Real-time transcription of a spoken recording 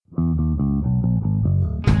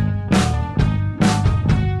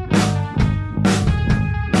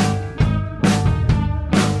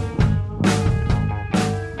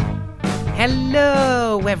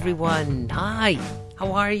everyone. Hi.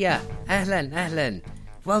 How are ya? Ahlan.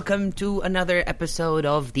 Welcome to another episode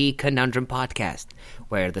of the Conundrum Podcast,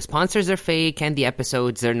 where the sponsors are fake and the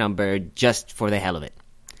episodes are numbered just for the hell of it.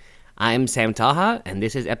 I'm Sam Taha, and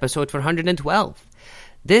this is episode 412.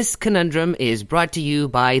 This conundrum is brought to you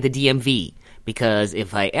by the DMV, because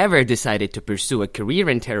if I ever decided to pursue a career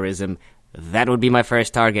in terrorism, that would be my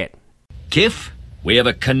first target. Kif, we have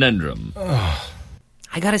a conundrum.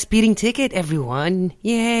 I got a speeding ticket, everyone.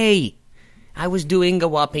 Yay! I was doing a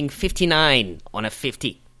whopping 59 on a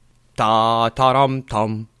 50.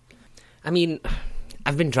 Ta-ta-rum-tum. I mean,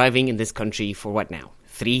 I've been driving in this country for what now?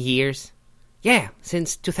 3 years? Yeah,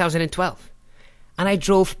 since 2012. And I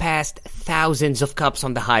drove past thousands of cops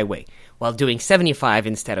on the highway while doing 75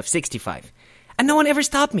 instead of 65. And no one ever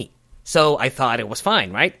stopped me. So I thought it was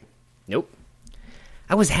fine, right? Nope.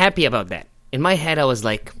 I was happy about that. In my head, I was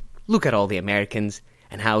like, look at all the Americans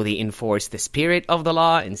and how they enforce the spirit of the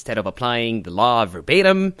law instead of applying the law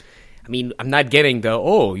verbatim. I mean, I'm not getting the,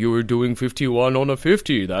 you were doing 51 on a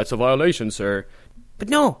 50. That's a violation, sir. But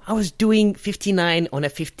no, I was doing 59 on a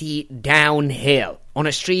 50 downhill on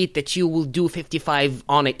a street that you will do 55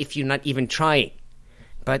 on it if you're not even trying.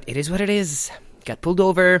 But it is what it is. Got pulled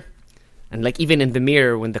over. And like even in the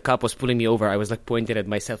mirror when the cop was pulling me over, I was like pointed at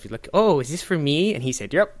myself. He's like, is this for me? And he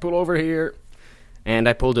said, yep, pull over here. And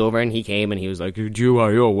I pulled over and he came and he was like, are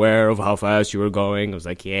you aware of how fast you were going? I was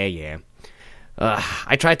like, yeah.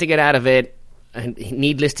 I tried to get out of it. And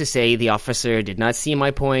needless to say, the officer did not see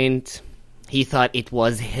my point. He thought it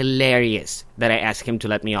was hilarious that I asked him to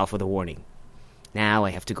let me off with a warning. Now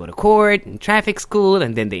I have to go to court and traffic school,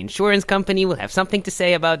 and then the insurance company will have something to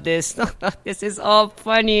say about this. This is all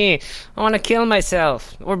funny. I want to kill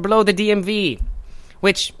myself or blow the DMV.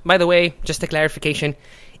 Which, by the way, just a clarification,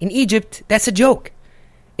 in Egypt, that's a joke.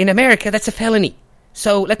 In America, that's a felony.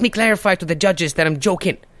 So let me clarify to the judges that I'm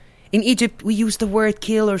joking. In Egypt, we use the word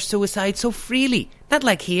kill or suicide so freely. Not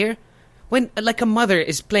like here. When, like, a mother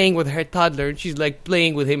is playing with her toddler, and she's, like,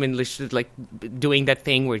 playing with him and, like, doing that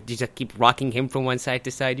thing where you just keep rocking him from one side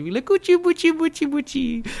to side. You're like, Gucci, Bucci, Bucci,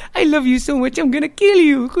 Bucci. I love you so much, I'm gonna kill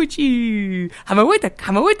you, Gucci.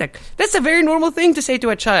 Hamawitak. That's a very normal thing to say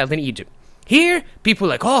to a child in Egypt. Here, people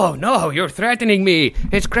are like, oh, no, you're threatening me.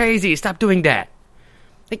 It's crazy, stop doing that.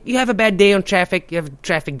 Like, you have a bad day on traffic, you have a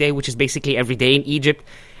traffic day, which is basically every day in Egypt,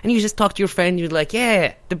 and you just talk to your friend, you're like,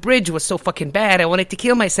 yeah, the bridge was so fucking bad, I wanted to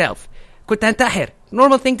kill myself.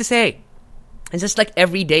 Normal thing to say. It's just like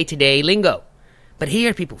everyday today lingo. But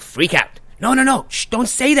here people freak out. No, shh, don't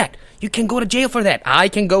say that. You can go to jail for that. I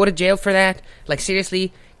can go to jail for that. Like,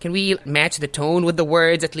 seriously, can we match the tone with the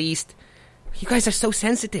words at least? You guys are so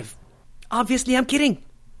sensitive. Obviously, I'm kidding.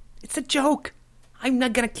 It's a joke. I'm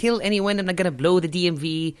not gonna kill anyone. I'm not gonna blow the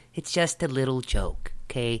DMV. It's just a little joke,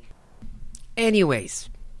 okay? Anyways,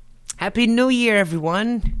 Happy New Year,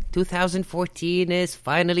 everyone. 2014 is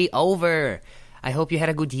finally over. I hope you had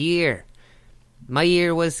a good year. My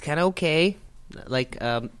year was kind of okay. Like,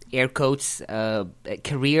 air quotes,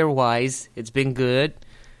 career-wise, it's been good.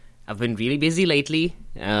 I've been really busy lately.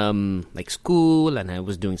 Like school, and I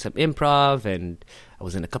was doing some improv, and I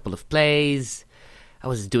was in a couple of plays. I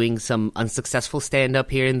was doing some unsuccessful stand-up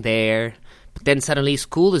here and there. But then suddenly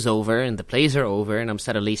school is over, and the plays are over, and I'm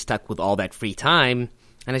suddenly stuck with all that free time.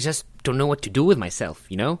 And I just don't know what to do with myself,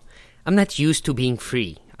 you know? I'm not used to being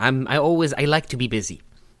free. I like to be busy.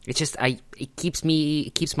 It's just, it keeps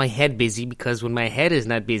my head busy, because when my head is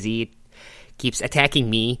not busy, it keeps attacking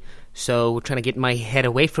me. So trying to get my head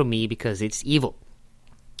away from me because it's evil.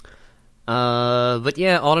 But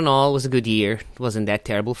yeah, all in all, it was a good year. It wasn't that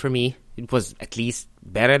terrible for me. It was at least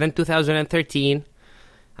better than 2013.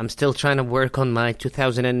 I'm still trying to work on my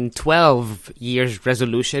 2012 year's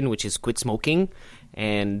resolution, which is quit smoking.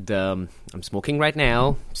 And I'm smoking right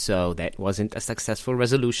now, so that wasn't a successful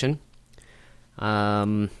resolution.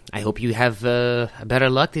 I hope you have better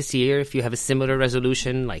luck this year if you have a similar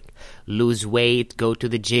resolution, like lose weight, go to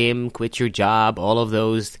the gym, quit your job, all of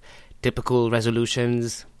those typical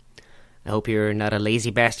resolutions. I hope you're not a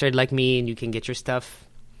lazy bastard like me and you can get your stuff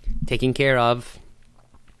taken care of.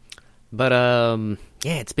 But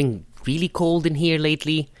yeah, it's been really cold in here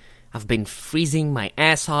lately. I've been freezing my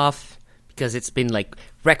ass off because it's been like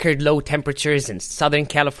record low temperatures in Southern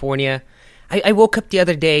California. I woke up the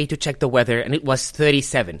other day to check the weather and it was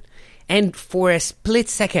 37. And for a split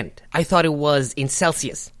second, I thought it was in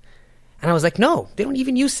Celsius. And I was like, no, they don't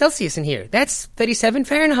even use Celsius in here. That's 37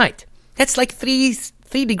 Fahrenheit. That's like 3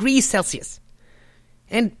 degrees Celsius.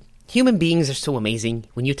 And human beings are so amazing.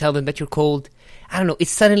 When you tell them that you're cold, I don't know, it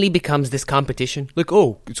suddenly becomes this competition. Like,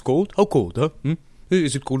 oh, it's cold? How cold, huh?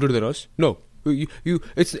 Is it colder than us? No.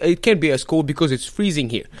 it can't be as cold because it's freezing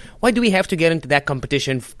here. Why do we have to get into that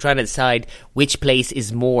competition trying to decide which place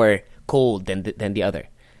is more cold than the other?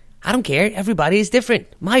 I don't care. Everybody is different.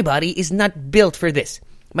 My body is not built for this.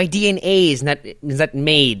 My DNA is not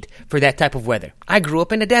made for that type of weather. I grew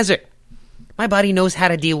up in the desert. My body knows how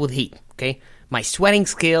to deal with heat, okay? My sweating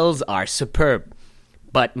skills are superb,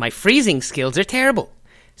 but my freezing skills are terrible.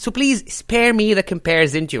 So please spare me the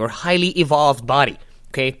comparison to your highly evolved body,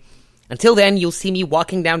 okay? Until then, you'll see me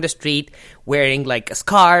walking down the street wearing like a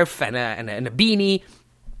scarf and a beanie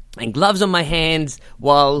and gloves on my hands,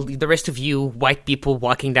 while the rest of you white people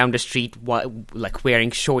walking down the street like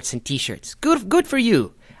wearing shorts and t-shirts. Good for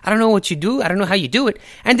you. I don't know what you do. I don't know how you do it.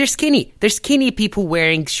 And they're skinny. They're skinny people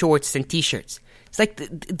wearing shorts and t-shirts. It's like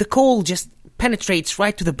the cold just penetrates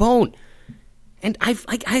right to the bone. And I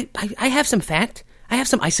have some fat. I have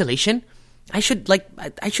some isolation. I should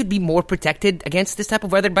be more protected against this type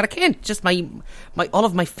of weather, but I can't. Just my all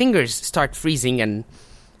of my fingers start freezing, and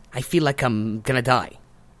I feel like I'm gonna die.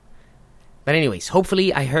 But anyways,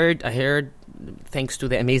 hopefully I heard, thanks to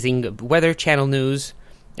the amazing Weather Channel news,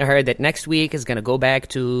 I heard that next week is gonna go back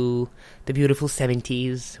to the beautiful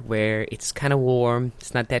 70s, where it's kind of warm,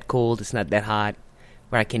 it's not that cold, it's not that hot,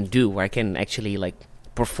 where I can actually like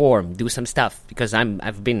perform, do some stuff, because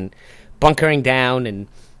I've been bunkering down and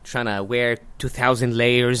trying to wear 2,000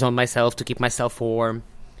 layers on myself to keep myself warm.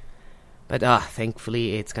 But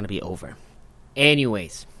thankfully it's gonna be over.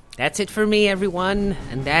 Anyways, that's it for me, everyone,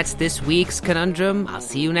 and that's this week's Conundrum. I'll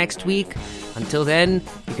see you next week. Until then,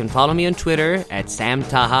 you can follow me on Twitter at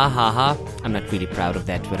SamTahaHaha. I'm not really proud of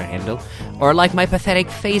that Twitter handle. Or like my pathetic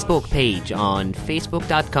Facebook page on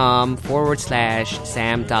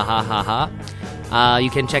facebook.com/SamTahaHaha. You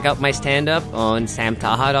can check out my stand-up on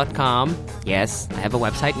samtaha.com. Yes, I have a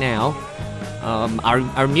website now.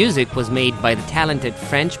 Our music was made by the talented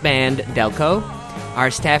French band Delco.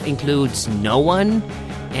 Our staff includes no one.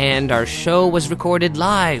 And our show was recorded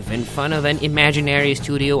live in front of an imaginary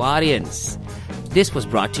studio audience. This was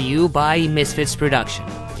brought to you by Misfits Production.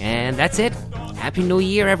 And that's it. Happy New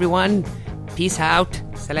Year, everyone. Peace out.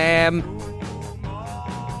 Salam.